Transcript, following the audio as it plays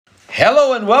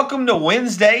Hello and welcome to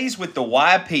Wednesdays with the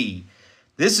YP.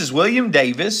 This is William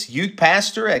Davis, youth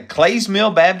pastor at Clays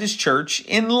Mill Baptist Church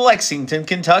in Lexington,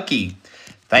 Kentucky.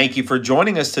 Thank you for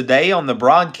joining us today on the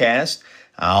broadcast.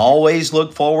 I always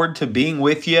look forward to being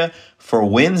with you for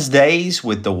Wednesdays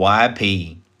with the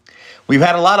YP. We've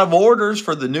had a lot of orders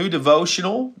for the new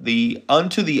devotional, the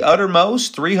Unto the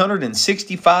Uttermost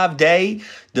 365-day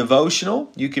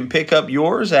devotional. You can pick up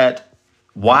yours at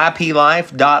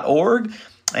yplife.org.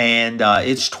 And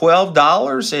it's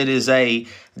 $12. It is a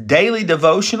daily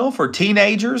devotional for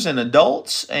teenagers and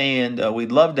adults, and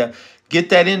we'd love to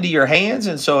get that into your hands.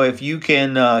 And so if you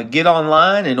can get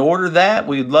online and order that,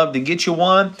 we'd love to get you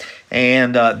one.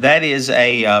 And that is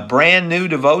a brand new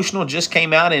devotional, just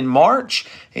came out in March.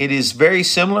 It is very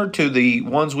similar to the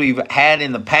ones we've had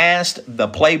in the past, the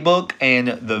Playbook and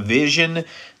the Vision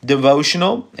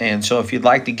devotional. And so if you'd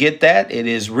like to get that, it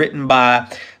is written by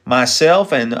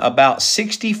myself and about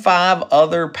 65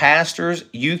 other pastors,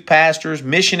 youth pastors,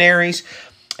 missionaries,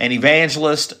 and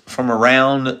evangelists from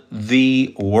around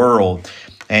the world.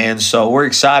 And so we're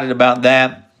excited about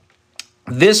that.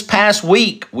 This past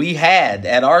week, we had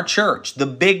at our church the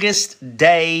biggest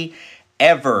day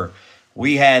ever.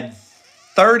 We had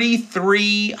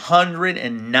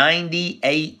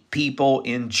 3,398 people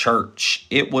in church.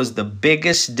 It was the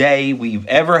biggest day we've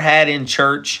ever had in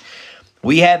church.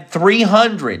 We had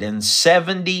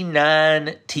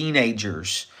 379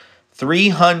 teenagers.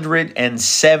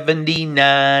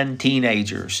 379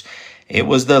 teenagers. It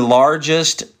was the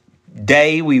largest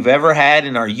day we've ever had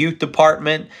in our youth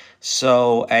department.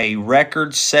 So a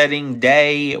record-setting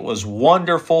day. It was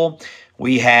wonderful.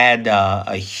 We had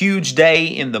a huge day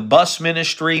in the bus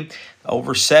ministry,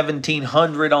 over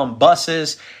 1,700 on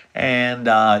buses. And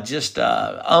just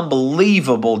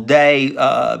unbelievable day,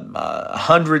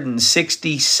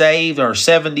 160 saved or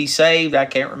 70 saved. I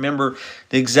can't remember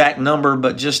the exact number,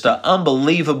 but just an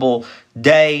unbelievable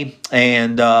day.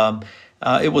 And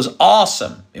it was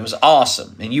awesome. It was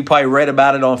awesome. And you probably read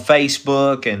about it on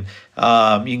Facebook. And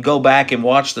you can go back and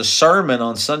watch the sermon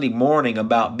on Sunday morning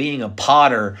about being a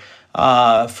potter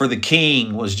for the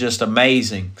King was just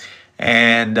amazing.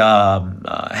 And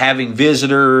having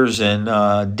visitors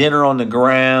and dinner on the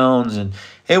grounds, and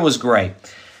it was great.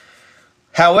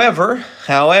 However,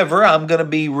 I'm going to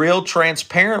be real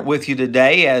transparent with you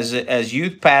today as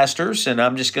youth pastors, and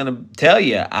I'm just going to tell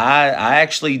you, I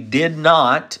actually did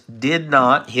not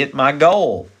hit my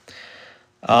goal.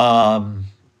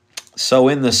 So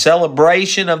in the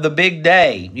celebration of the big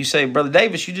day, you say, Brother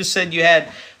Davis, you just said you had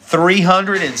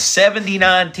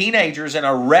 379 teenagers in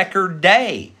a record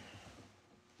day.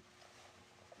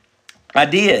 I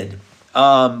did,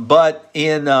 but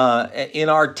in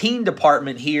our teen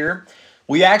department here,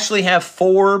 we actually have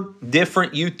 4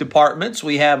 different youth departments.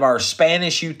 We have our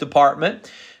Spanish youth department.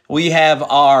 We have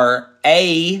our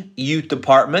A youth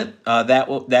department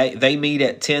they meet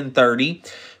at 10:30.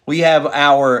 We have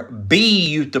our B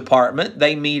youth department.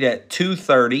 They meet at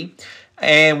 2:30,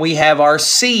 and we have our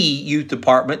C youth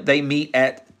department. They meet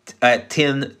at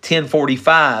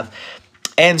 10:45,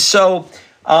 and so.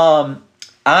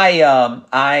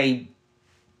 I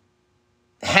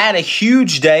had a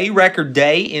huge day, record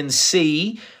day in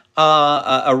C,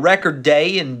 a record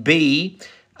day in B.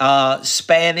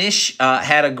 Spanish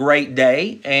had a great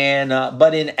day, and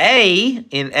but in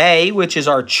A, which is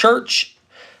our church,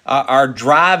 our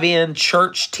drive-in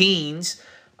church teens,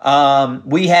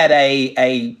 we had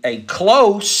a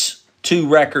close to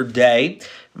record day.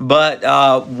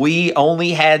 But we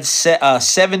only had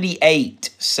 78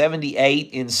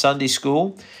 in Sunday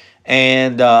school,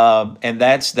 and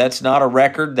that's not a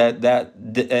record.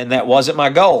 That wasn't my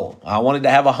goal. I wanted to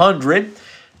have 100,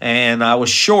 and I was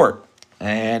short.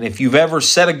 And if you've ever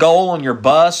set a goal on your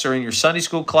bus or in your Sunday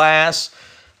school class,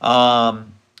 and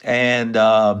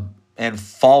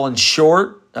fallen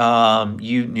short,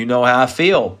 you know how I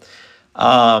feel.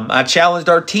 I challenged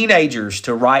our teenagers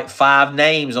to write 5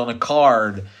 names on a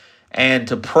card and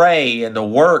to pray and to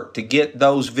work to get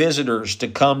those visitors to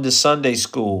come to Sunday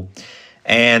school.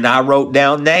 And I wrote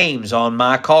down names on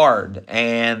my card,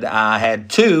 and I had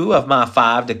 2 of my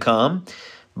 5 to come,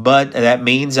 but that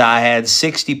means I had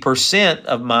 60%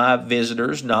 of my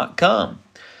visitors not come.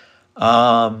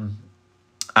 I'll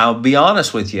be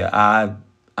honest with you.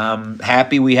 I'm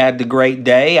happy we had the great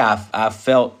day. I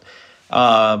felt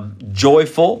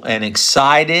joyful and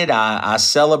excited. I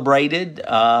celebrated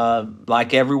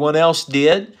like everyone else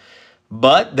did,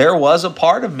 but there was a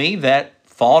part of me that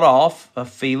fought off a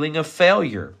feeling of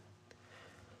failure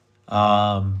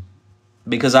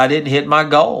because I didn't hit my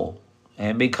goal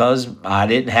and because I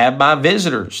didn't have my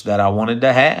visitors that I wanted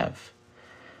to have.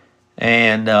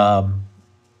 And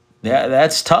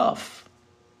That's tough,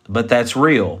 but that's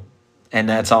real and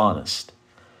that's honest.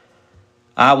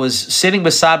 I was sitting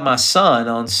beside my son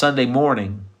on Sunday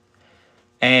morning,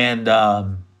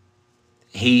 and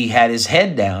he had his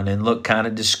head down and looked kind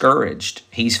of discouraged.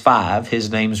 He's 5.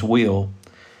 His name's Will.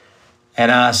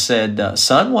 And I said,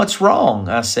 son, what's wrong?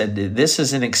 I said, this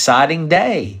is an exciting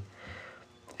day.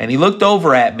 And he looked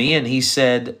over at me and he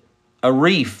said,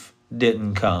 Arif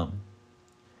didn't come.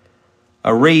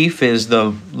 Arif is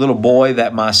the little boy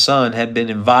that my son had been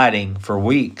inviting for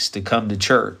weeks to come to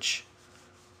church.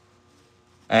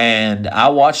 And I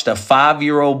watched a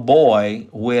 5-year-old boy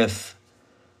with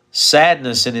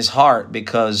sadness in his heart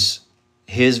because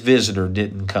his visitor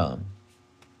didn't come.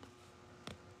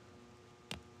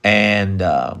 And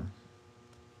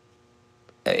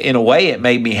in a way, it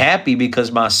made me happy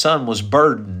because my son was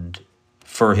burdened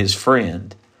for his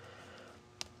friend.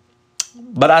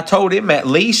 But I told him, at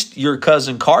least your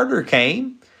cousin Carter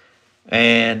came.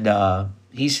 And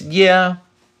he said, yeah.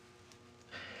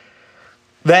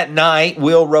 That night,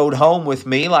 Will rode home with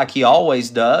me like he always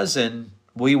does, and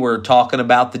we were talking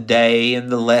about the day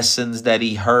and the lessons that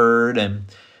he heard and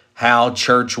how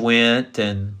church went.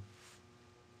 And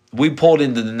we pulled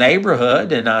into the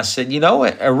neighborhood, and I said,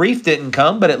 Arif didn't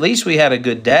come, but at least we had a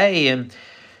good day. And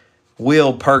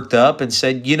Will perked up and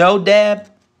said,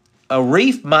 Dad,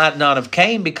 Arif might not have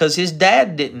came because his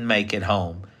dad didn't make it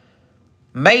home.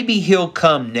 Maybe he'll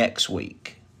come next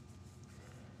week.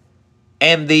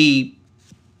 And the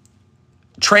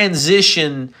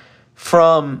transition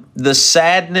from the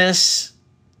sadness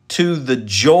to the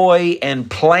joy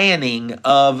and planning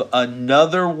of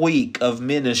another week of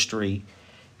ministry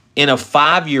in a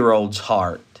 5-year-old's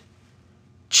heart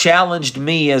challenged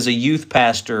me as a youth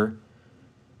pastor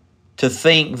to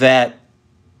think that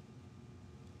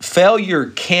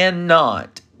failure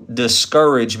cannot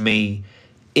discourage me.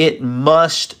 It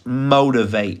must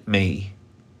motivate me.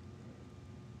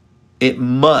 It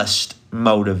must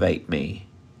motivate me.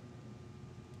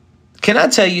 Can I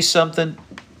tell you something?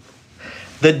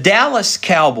 The Dallas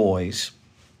Cowboys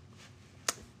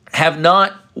have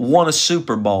not won a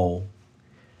Super Bowl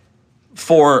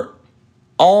for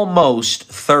almost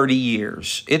 30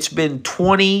 years. It's been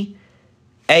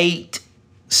 28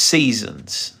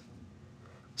 seasons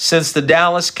since the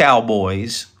Dallas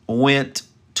Cowboys went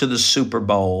to the Super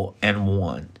Bowl and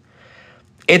won.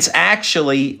 It's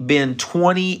actually been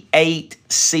 28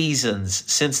 seasons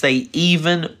since they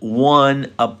even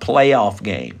won a playoff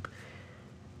game.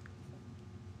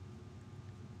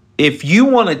 If you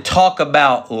want to talk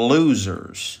about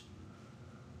losers,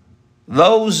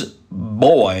 those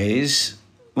boys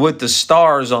with the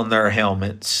stars on their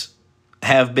helmets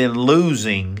have been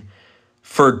losing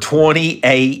for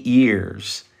 28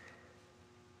 years.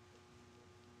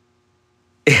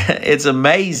 It's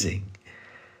amazing.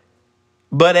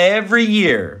 But every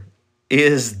year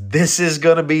this is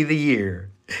going to be the year.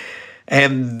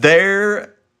 And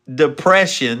their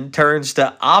depression turns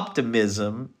to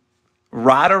optimism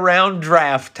right around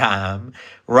draft time,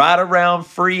 right around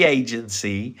free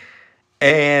agency.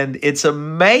 And it's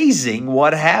amazing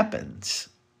what happens.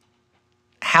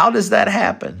 How does that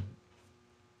happen?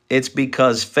 It's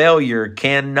because failure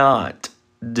cannot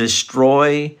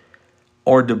destroy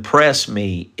or depress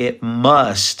me. It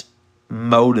must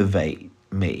motivate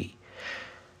me.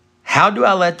 How do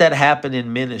I let that happen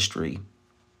in ministry?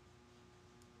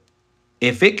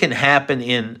 If it can happen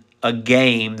in a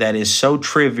game that is so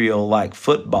trivial like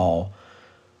football,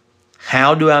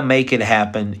 how do I make it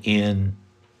happen in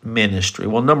ministry?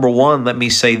 Well, number one, let me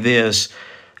say this.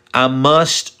 I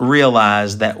must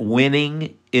realize that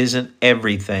winning isn't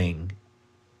everything,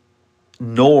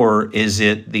 nor is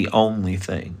it the only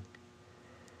thing.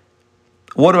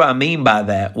 What do I mean by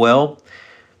that? Well,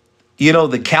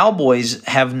 the Cowboys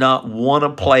have not won a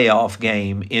playoff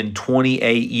game in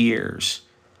 28 years,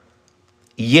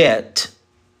 yet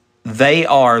they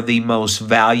are the most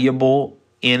valuable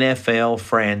NFL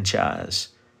franchise.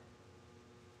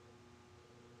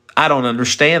 I don't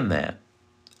understand that,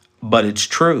 but it's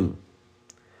true.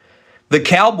 The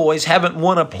Cowboys haven't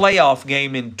won a playoff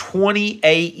game in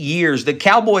 28 years. The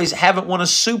Cowboys haven't won a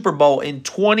Super Bowl in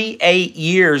 28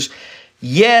 years,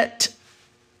 yet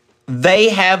they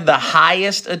have the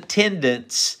highest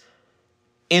attendance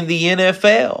in the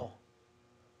NFL.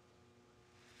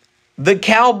 The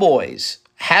Cowboys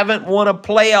haven't won a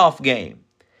playoff game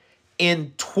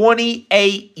in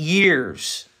 28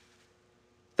 years.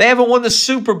 They haven't won the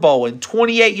Super Bowl in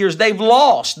 28 years. They've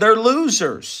lost. They're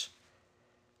losers.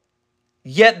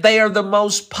 Yet they are the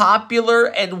most popular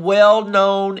and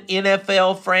well-known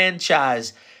NFL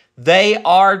franchise. They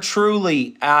are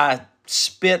truly, I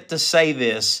spit to say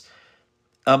this,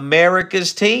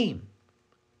 America's team.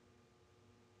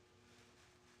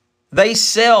 They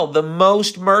sell the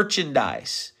most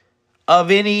merchandise of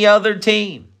any other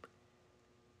team.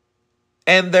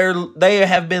 And they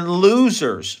have been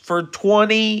losers for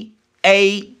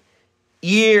 28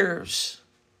 years.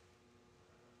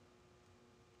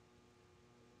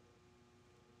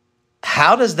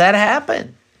 How does that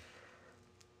happen?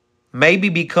 Maybe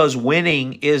because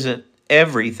winning isn't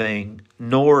everything,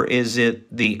 nor is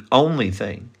it the only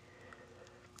thing.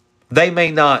 They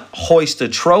may not hoist a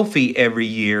trophy every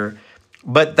year,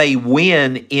 but they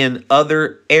win in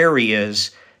other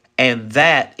areas, and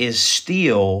that is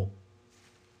still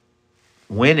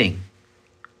winning.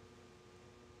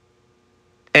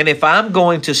 And if I'm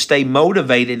going to stay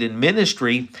motivated in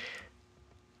ministry,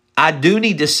 I do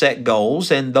need to set goals,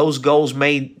 and those goals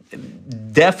may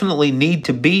definitely need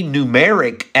to be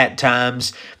numeric at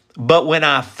times. But when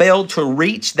I fail to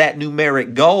reach that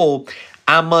numeric goal,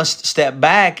 I must step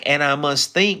back and I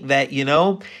must think that,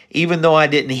 even though I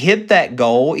didn't hit that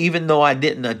goal, even though I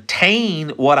didn't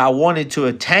attain what I wanted to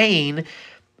attain,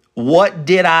 what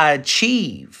did I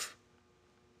achieve?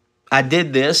 I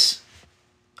did this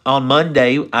on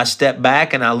Monday. I stepped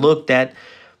back and I looked at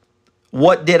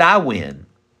what did I win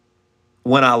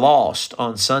when I lost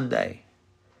on Sunday.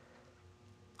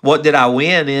 What did I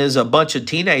win is a bunch of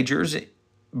teenagers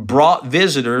brought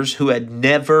visitors who had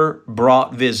never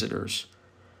brought visitors.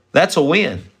 That's a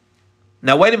win.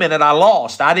 Now, wait a minute. I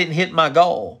lost. I didn't hit my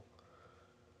goal.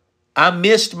 I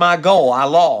missed my goal. I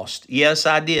lost. Yes,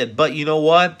 I did. But you know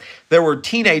what? There were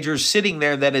teenagers sitting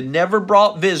there that had never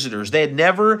brought visitors. They had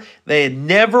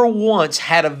never once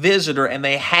had a visitor, and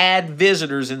they had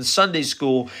visitors in Sunday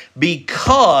school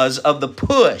because of the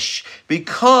push,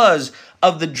 because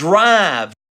of the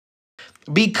drive,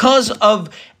 because of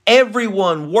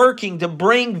everyone working to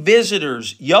bring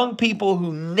visitors, young people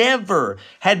who never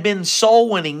had been soul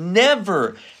winning,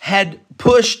 never had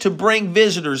pushed to bring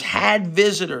visitors, had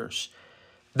visitors.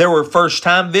 There were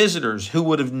first-time visitors who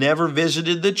would have never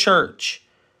visited the church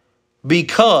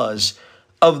because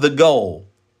of the goal.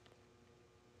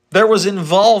 There was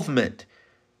involvement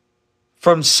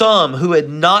from some who had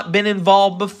not been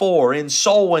involved before in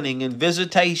soul winning and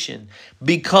visitation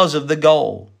because of the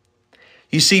goal.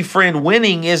 You see, friend,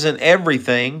 winning isn't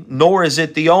everything, nor is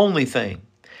it the only thing.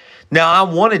 Now, I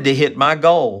wanted to hit my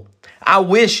goal. I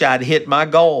wish I'd hit my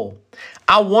goal.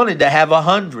 I wanted to have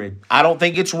 100. I don't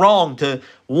think it's wrong to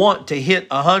want to hit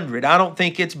 100. I don't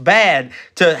think it's bad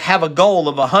to have a goal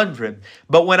of 100.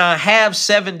 But when I have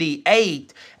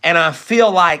 78 and I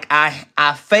feel like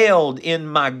I failed in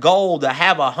my goal to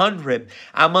have 100,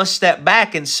 I must step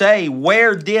back and say,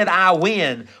 where did I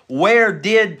win? Where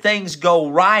did things go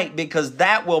right? Because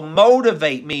that will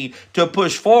motivate me to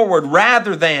push forward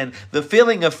rather than the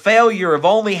feeling of failure of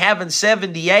only having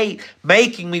 78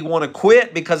 making me want to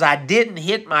quit because I didn't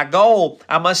hit my goal.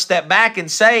 I must step back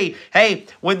and say, hey,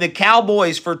 when the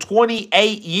Cowboys for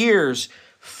 28 years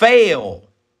fail,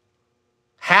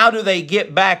 how do they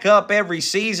get back up every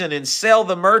season and sell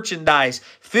the merchandise,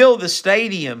 fill the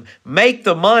stadium, make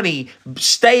the money,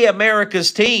 stay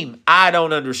America's team? I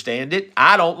don't understand it.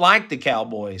 I don't like the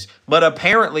Cowboys. But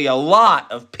apparently a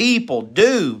lot of people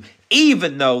do,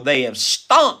 even though they have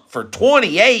stunk for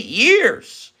 28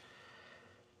 years.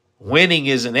 Winning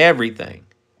isn't everything,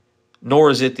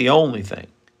 nor is it the only thing.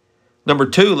 Number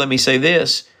two, let me say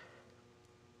this.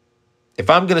 If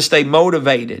I'm going to stay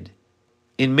motivated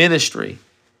in ministry,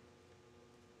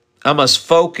 I must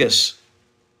focus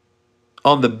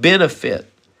on the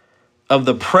benefit of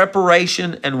the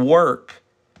preparation and work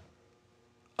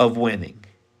of winning.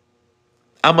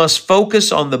 I must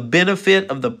focus on the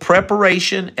benefit of the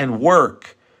preparation and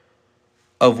work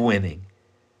of winning.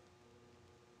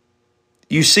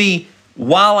 You see,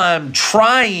 while I'm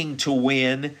trying to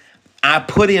win, I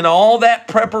put in all that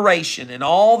preparation and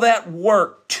all that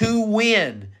work to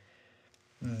win.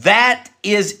 That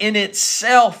is in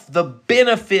itself the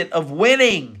benefit of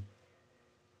winning.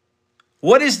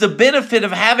 What is the benefit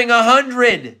of having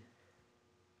 100?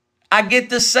 I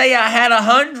get to say I had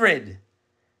 100.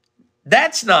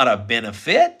 That's not a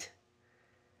benefit.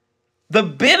 The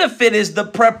benefit is the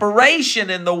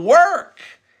preparation and the work.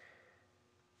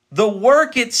 The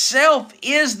work itself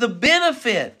is the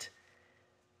benefit.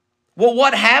 Well,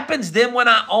 what happens then when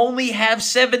I only have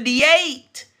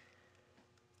 78?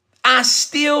 I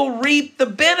still reap the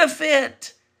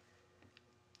benefit.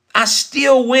 I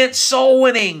still went soul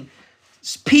winning.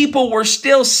 People were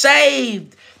still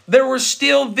saved. There were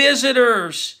still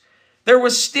visitors. There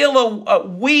was still a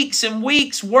weeks and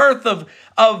weeks worth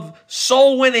of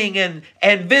soul winning and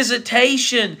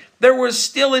visitation. There was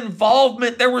still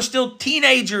involvement. There were still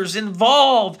teenagers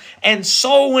involved and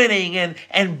soul winning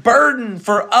and burden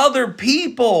for other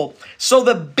people. So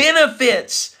the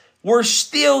benefits were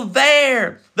still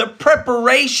there. The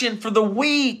preparation for the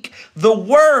week, the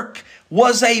work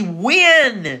was a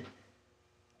win.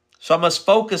 So I must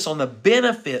focus on the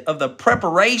benefit of the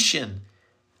preparation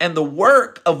and the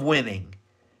work of winning,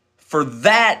 for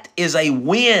that is a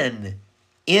win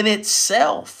in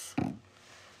itself.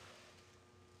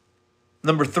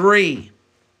 Number 3,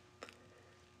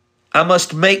 I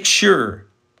must make sure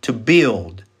to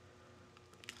build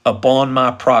upon my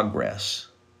progress.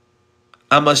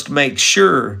 I must make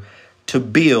sure to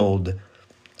build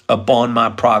upon my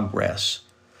progress.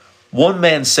 One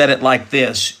man said it like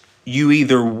this: you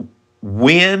either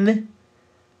win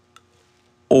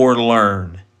or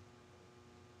learn.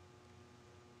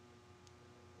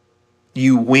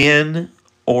 You win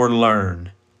or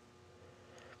learn.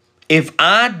 If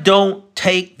I don't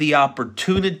take the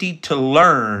opportunity to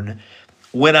learn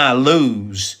when I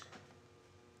lose,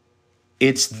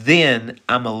 it's then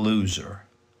I'm a loser.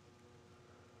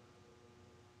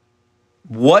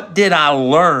 What did I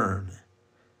learn?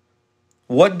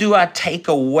 What do I take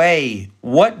away?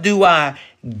 What do I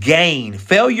gain?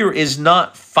 Failure is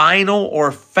not final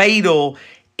or fatal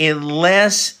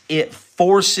unless it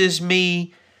forces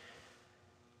me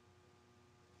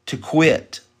to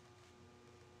quit,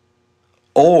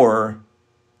 or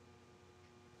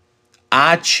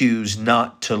I choose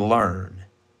not to learn.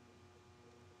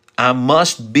 I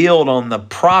must build on the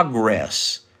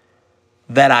progress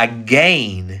that I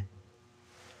gain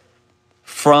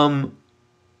from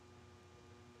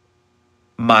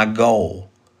my goal.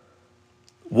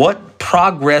 What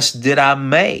progress did I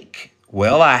make?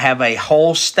 Well, I have a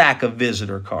whole stack of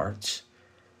visitor cards.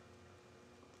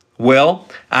 Well,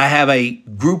 I have a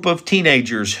group of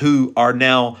teenagers who are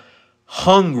now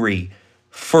hungry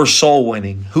for soul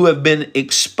winning, who have been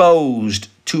exposed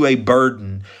to a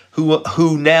burden,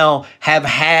 who now have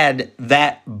had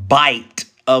that bite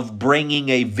of bringing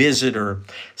a visitor,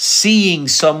 seeing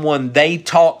someone they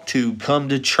talk to come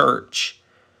to church.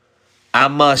 I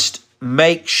must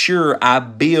make sure I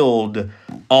build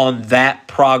on that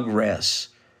progress.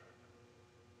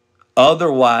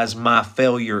 Otherwise, my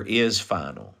failure is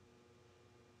final.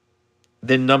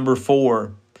 Then number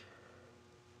 4,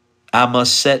 I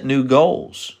must set new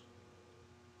goals.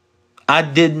 I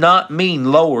did not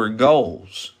mean lower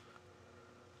goals.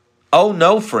 Oh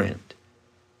no, friend.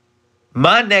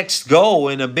 My next goal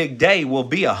in a big day will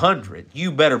be 100.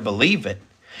 You better believe it.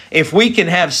 If we can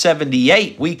have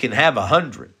 78, we can have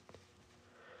 100.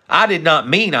 I did not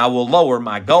mean I will lower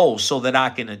my goals so that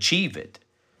I can achieve it.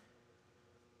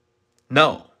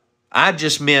 No. I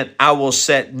just meant I will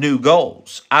set new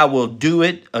goals. I will do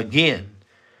it again.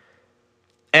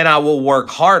 And I will work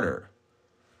harder.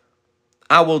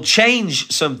 I will change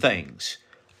some things.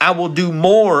 I will do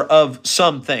more of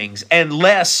some things and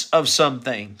less of some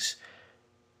things.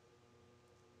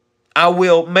 I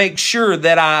will make sure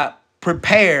that I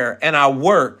prepare and I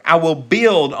work. I will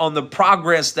build on the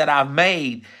progress that I've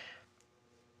made.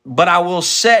 But I will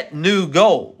set new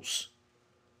goals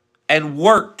and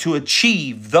work to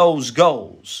achieve those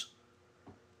goals.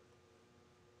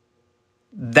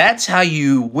 That's how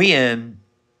you win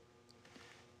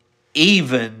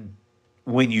even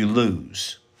when you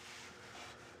lose.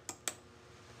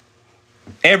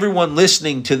 Everyone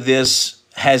listening to this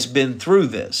has been through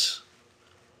this,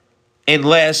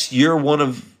 unless you're one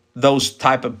of those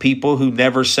type of people who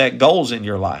never set goals in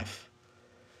your life.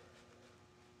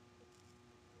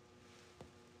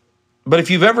 But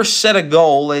if you've ever set a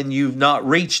goal and you've not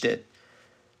reached it,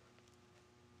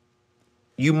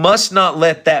 you must not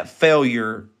let that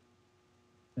failure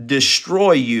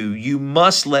destroy you. You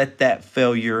must let that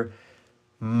failure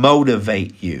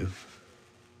motivate you.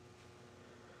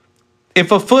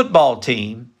 If a football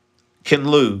team can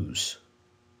lose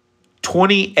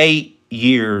 28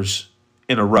 years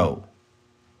in a row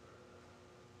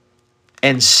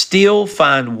and still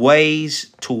find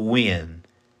ways to win,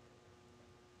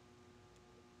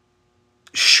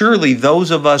 surely those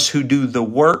of us who do the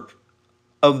work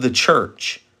of the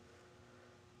church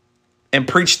and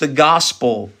preach the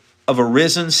gospel of a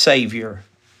risen Savior,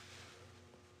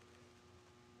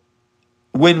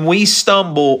 when we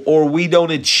stumble or we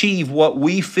don't achieve what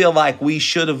we feel like we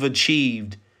should have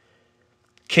achieved,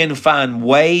 can find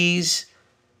ways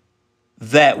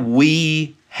that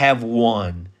we have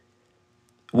won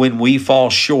when we fall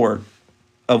short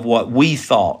of what we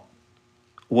thought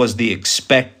was the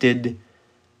expected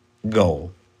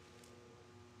goal.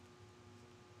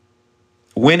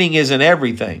 Winning isn't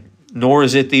everything, nor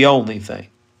is it the only thing.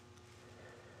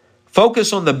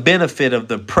 Focus on the benefit of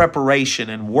the preparation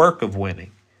and work of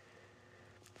winning.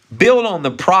 Build on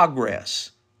the progress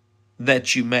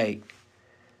that you make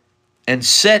and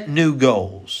set new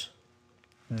goals.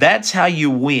 That's how you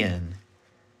win,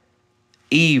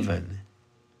 even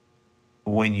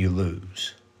when you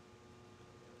lose.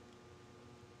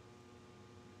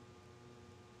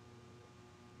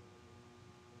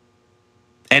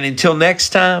 And until next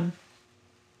time,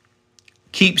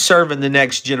 keep serving the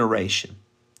next generation.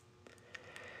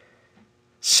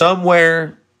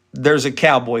 Somewhere there's a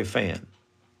Cowboy fan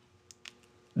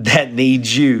that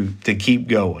needs you to keep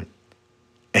going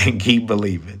and keep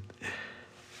believing.